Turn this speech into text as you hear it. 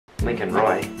Lincoln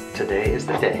Roy, today is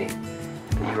the day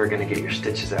that you are gonna get your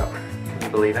stitches out. Can you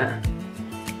believe that?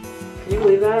 Can you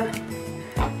believe that?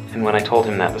 And when I told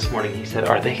him that this morning, he said,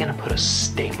 are they gonna put a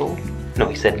staple? No,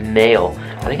 he said nail.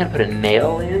 Are they gonna put a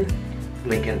nail in?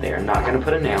 Lincoln, they are not gonna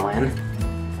put a nail in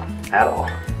at all,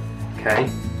 okay?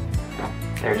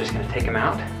 They're just gonna take them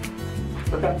out.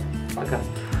 Look up, look up.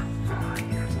 Oh,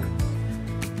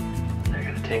 they're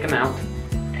gonna take them out,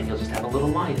 and you'll just have a little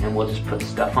line, and we'll just put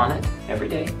stuff on it every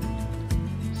day.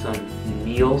 Some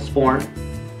Neosporin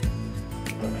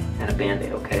and a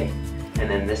Band-Aid, okay? And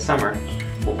then this summer,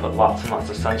 we'll put lots and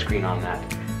lots of sunscreen on that.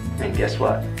 And guess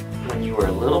what? When you were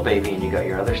a little baby and you got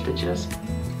your other stitches,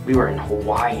 we were in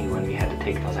Hawaii when we had to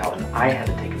take those out, and I had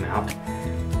to take them out.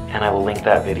 And I will link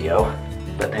that video.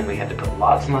 But then we had to put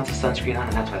lots and lots of sunscreen on,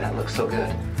 and that's why that looks so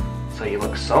good. So you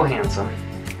look so handsome.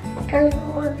 And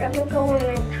we're gonna go on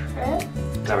a trip.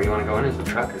 Is that where you want to go in? Is the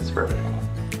truck? Is Suburban?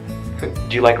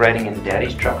 Do you like riding in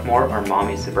Daddy's truck more or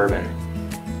Mommy's Suburban?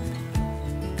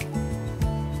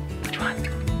 Which one?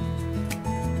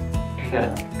 You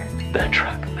got it. The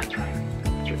truck. That's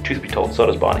right. Truth be told, so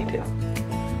does Bonnie too. Okay.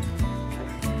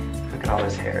 Look at all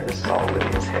this hair. This is all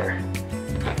Olivia's hair.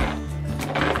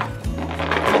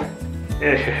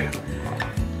 Ew.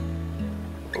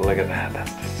 Look at that.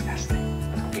 That's disgusting.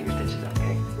 Let's get your stitches out,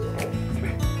 okay? Come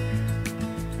here.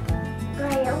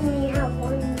 I only have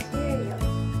one cereal.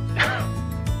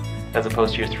 As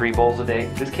opposed to your 3 bowls a day.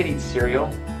 This kid eats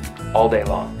cereal all day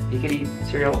long. He could eat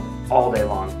cereal all day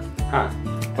long. Huh?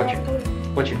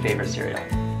 What's your favorite cereal?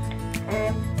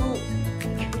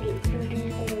 Tutti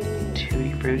Frutti.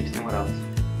 Tutti Fruities, and what else?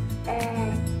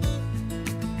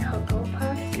 Cocoa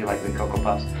Puffs. You like the Cocoa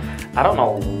Puffs? I don't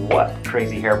know what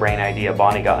crazy harebrained idea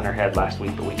Bonnie got in her head last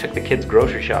week, but we took the kids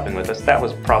grocery shopping with us. That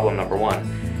was problem number 1.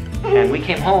 And we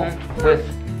came home with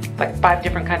like 5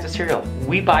 different kinds of cereal.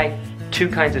 We buy 2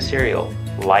 kinds of cereal,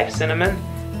 Life Cinnamon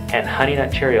and Honey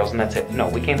Nut Cheerios, and that's it. No,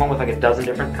 we came home with like a dozen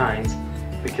different kinds.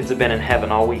 The kids have been in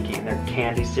heaven all week eating their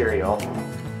candy cereal.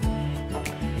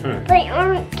 They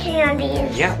aren't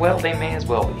candies. Yeah, well, they may as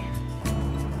well be.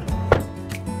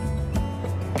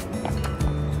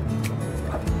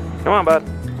 Come on, bud.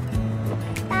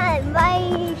 My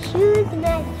shoes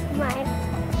match my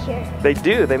shirt. They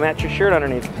do. They match your shirt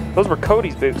underneath. Those were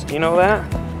Cody's boots. Do you know that?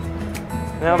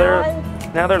 Now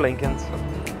they're Lincoln's.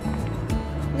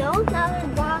 No, now they're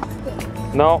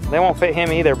Boston. No, they won't fit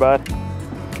him either, bud.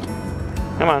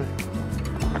 Come on.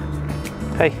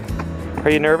 Hey, are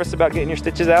you nervous about getting your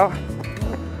stitches out?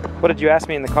 What did you ask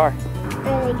me in the car?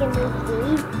 Are they gonna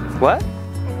bleed? What?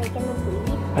 Are they gonna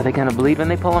bleed? Are they gonna bleed when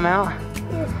they pull them out?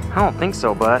 I don't think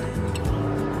so, bud.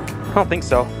 I don't think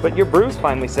so. But your bruise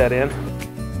finally set in.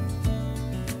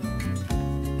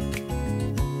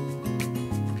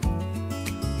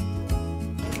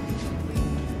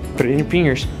 Put it in your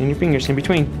fingers, in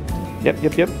between.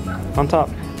 Yep, on top.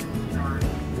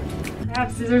 I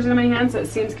have scissors in my hand, so it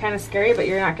seems kind of scary, but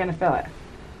you're not going to feel it.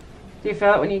 Do you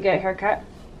feel it when you get a haircut?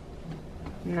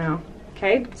 No.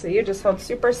 Okay, so you just hold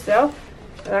super still.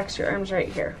 Relax your arms right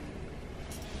here.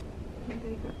 I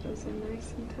got those in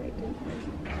nice and tight, didn't I?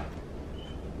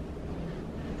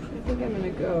 I think I'm going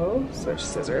to go switch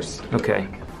scissors. Okay,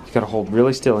 you gotta hold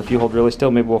really still. If you hold really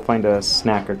still, maybe we'll find a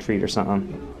snack or treat or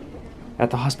something. At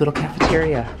the hospital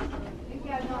cafeteria. Do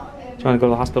you want to go to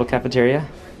the hospital cafeteria?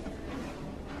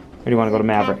 Or do you want to go to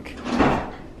Maverick?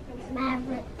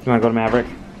 Maverick. You want to go to Maverick?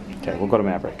 Okay, we'll go to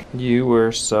Maverick. You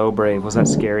were so brave. Was that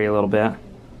scary a little bit?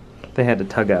 They had to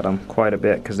tug at them quite a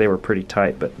bit because they were pretty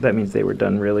tight, but that means they were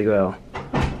done really well.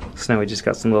 So now we just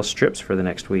got some little strips for the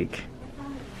next week.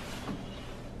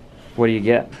 What do you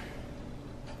get?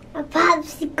 A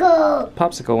popsicle.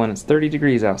 Popsicle when it's 30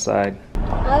 degrees outside.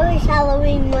 I wish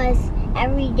Halloween was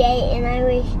every day, and I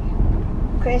wish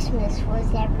Christmas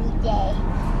was every day.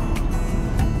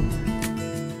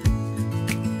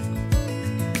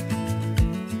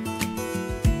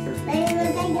 Hey,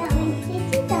 look, I got my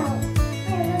stitches out.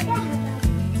 Hey, look, I have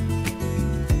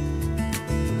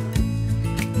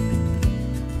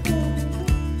them.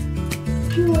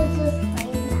 She was just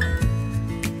playing that.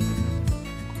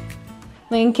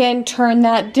 Lincoln, turn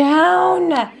that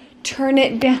down. Turn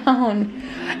it down.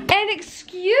 And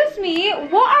excuse me,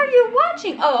 what are you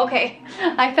watching? Oh, okay.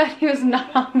 I thought he was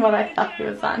not on what I thought he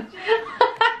was on.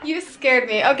 You scared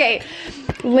me. Okay,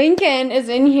 Lincoln is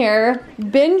in here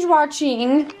binge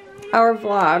watching our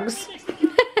vlogs.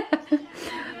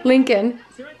 Lincoln,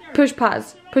 push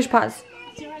pause. Push pause.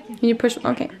 Can you push?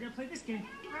 Okay.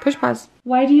 Push pause.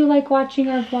 Why do you like watching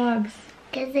our vlogs?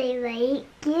 Because I like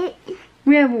it.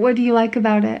 Yeah, what do you like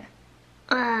about it?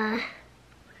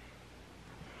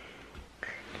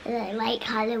 It's And I like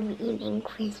Halloween and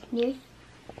Christmas.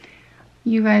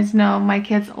 You guys know my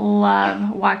kids love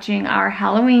watching our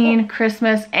Halloween,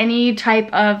 Christmas, any type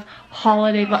of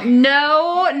holiday vlog.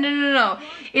 No.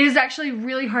 It is actually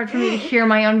really hard for me to hear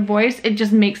my own voice. It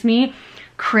just makes me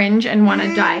cringe and want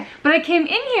to die. But I came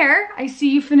in here, I see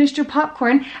you finished your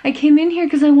popcorn. I came in here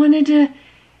because I wanted to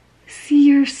see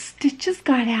your stitches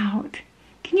got out.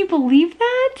 Can you believe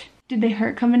that? Did they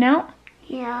hurt coming out?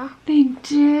 Yeah. They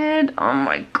did. Oh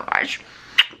my gosh.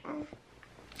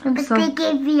 But they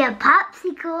gave me a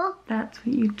popsicle. That's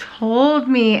what you told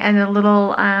me. And a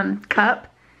little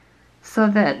cup so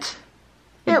that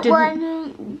it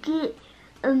wouldn't get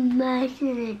a mess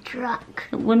in the truck.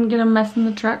 It wouldn't get a mess in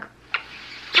the truck.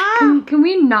 Can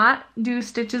we not do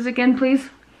stitches again, please?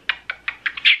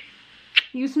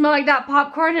 You smell like that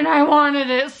popcorn and I wanted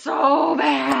it so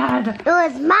bad. It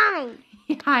was mine.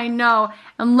 I know.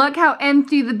 And look how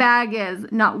empty the bag is.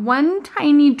 Not one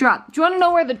tiny drop. Do you want to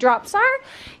know where the drops are?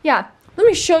 Yeah. Let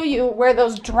me show you where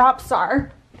those drops are.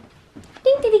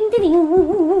 Ding, ding, ding, ding,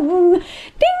 ding.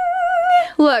 Ding.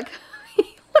 Look.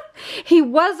 He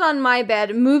was on my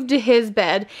bed, moved to his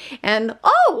bed, and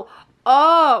oh,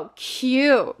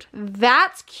 cute.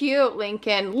 That's cute,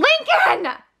 Lincoln.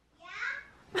 Lincoln! Yeah?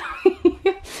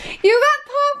 You got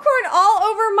popcorn all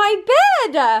over my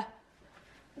bed.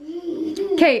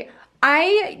 Okay,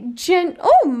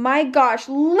 oh my gosh,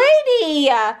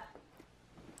 lady!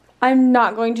 I'm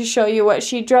not going to show you what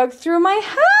she drug through my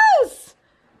house.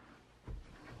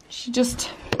 She just...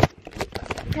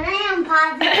 Can I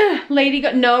unpause it? Lady,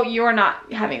 no, you're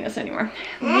not having this anymore.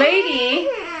 Lady,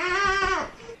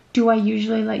 do I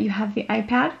usually let you have the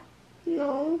iPad?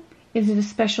 No. Is it a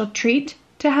special treat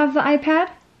to have the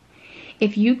iPad?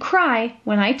 If you cry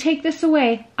when I take this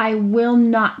away, I will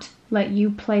not let you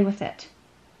play with it.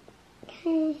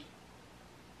 Okay.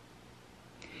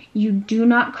 You do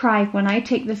not cry when I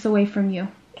take this away from you.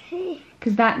 Okay.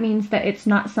 Because that means that it's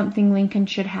not something Lincoln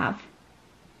should have.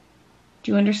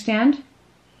 Do you understand?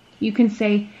 You can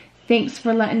say, thanks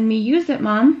for letting me use it,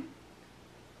 Mom.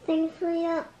 Thanks for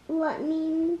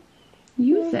letting me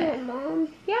use it,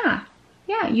 Mom. Yeah.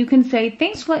 Yeah, you can say,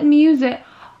 thanks for letting me use it.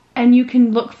 And you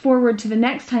can look forward to the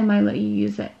next time I let you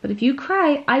use it. But if you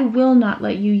cry, I will not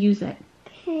let you use it.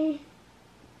 Okay.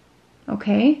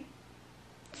 Okay?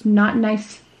 It's not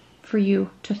nice for you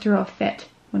to throw a fit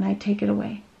when I take it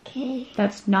away. Okay.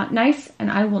 That's not nice, and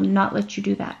I will not let you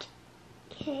do that.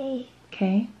 Okay.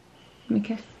 Okay? Let me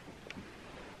kiss.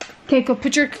 Okay, go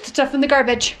put your stuff in the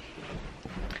garbage.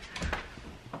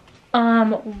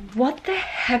 What the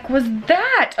heck was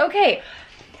that? Okay,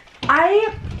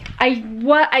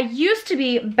 I used to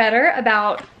be better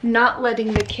about not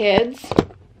letting the kids,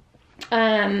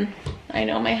 I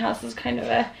know my house is kind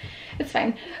of it's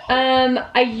fine.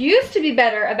 I used to be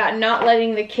better about not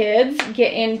letting the kids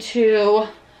get into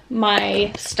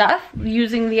my stuff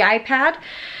using the iPad.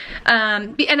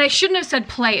 And I shouldn't have said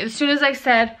play. As soon as I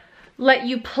said, let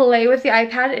you play with the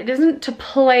iPad, it isn't to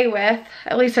play with.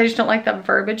 At least I just don't like the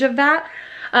verbiage of that.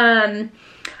 I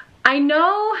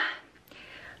know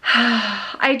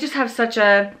I just have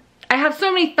I have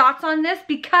so many thoughts on this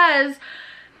because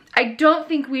I don't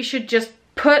think we should just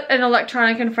put an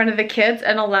electronic in front of the kids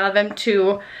and allow them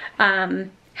to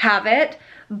have it.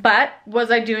 But was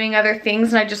I doing other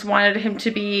things and I just wanted him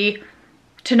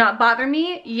to not bother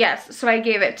me? Yes, so I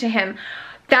gave it to him.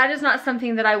 That is not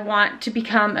something that I want to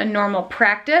become a normal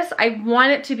practice. I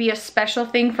want it to be a special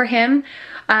thing for him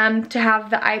to have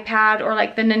the iPad or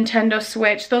like the Nintendo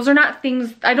Switch. Those are not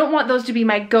things, I don't want those to be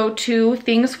my go-to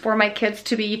things for my kids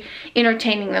to be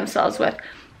entertaining themselves with.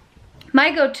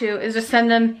 My go-to is to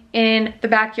send them in the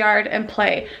backyard and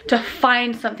play, to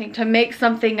find something, to make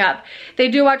something up. They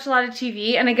do watch a lot of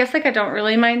TV, and I guess like I don't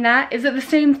really mind that. Is it the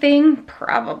same thing?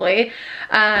 Probably.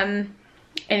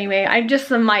 Anyway, I'm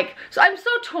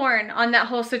so torn on that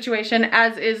whole situation,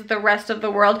 as is the rest of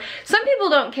the world. Some people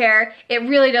don't care. It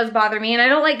really does bother me, and I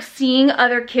don't like seeing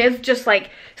other kids just like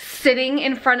sitting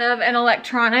in front of an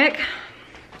electronic.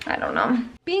 I don't know.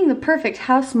 Being the perfect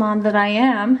house mom that I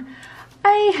am,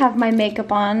 I have my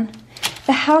makeup on.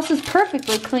 The house is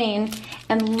perfectly clean,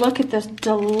 and look at this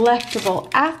delectable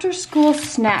after-school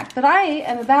snack that I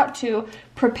am about to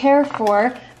prepare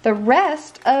for the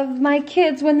rest of my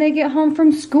kids when they get home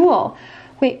from school.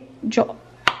 Wait, Joel,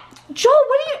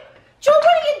 what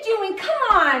are you doing? Come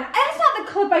on, that's not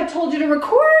the clip I told you to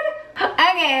record.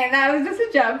 Okay, that was just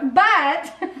a joke,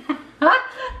 but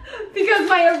because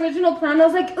my original plan, I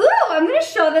was like, ooh, I'm gonna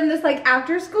show them this like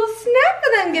after school snack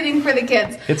that I'm getting for the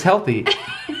kids. It's healthy.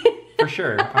 For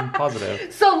sure, I'm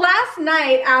positive. So last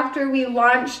night after we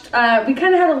launched, we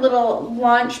kind of had a little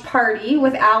launch party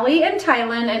with Allie and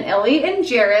Tylen and Ellie and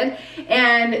Jared,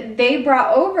 and they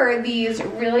brought over these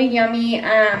really yummy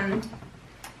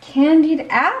candied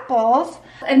apples,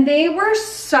 and they were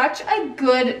such a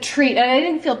good treat, and I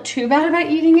didn't feel too bad about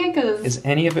eating it because... Is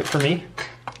any of it for me?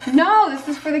 No, this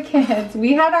is for the kids.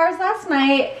 We had ours last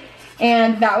night,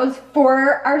 and that was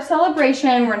for our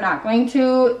celebration. We're not going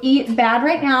to eat bad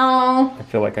right now. I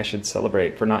feel like I should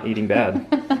celebrate for not eating bad.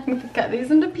 Cut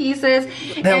these into pieces.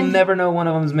 They'll never know one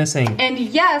of them's missing. And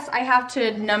yes, I have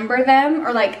to number them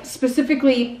or like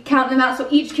specifically count them out so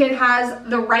each kid has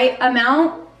the right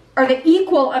amount or the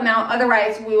equal amount.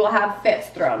 Otherwise, we will have fits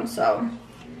thrown. So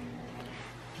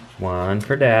one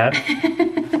for Dad.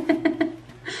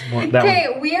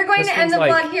 Okay, we are going to end the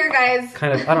vlog here, guys.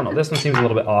 Kind of, I don't know. This one seems a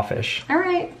little bit offish. All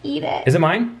right, eat it. Is it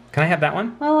mine? Can I have that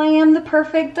one? Well, I am the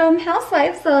perfect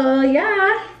housewife, so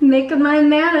yeah, making my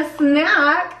man a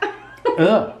snack.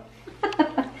 Ugh.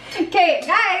 Okay,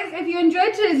 guys, if you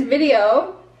enjoyed today's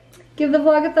video, give the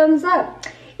vlog a thumbs up.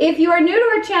 If you are new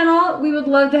to our channel, we would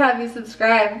love to have you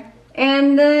subscribe.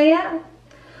 And yeah,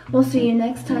 we'll see you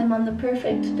next time on The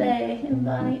Perfect Day in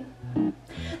Bonnie.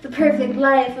 The Perfect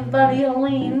Life of Bonnie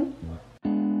Hoellein.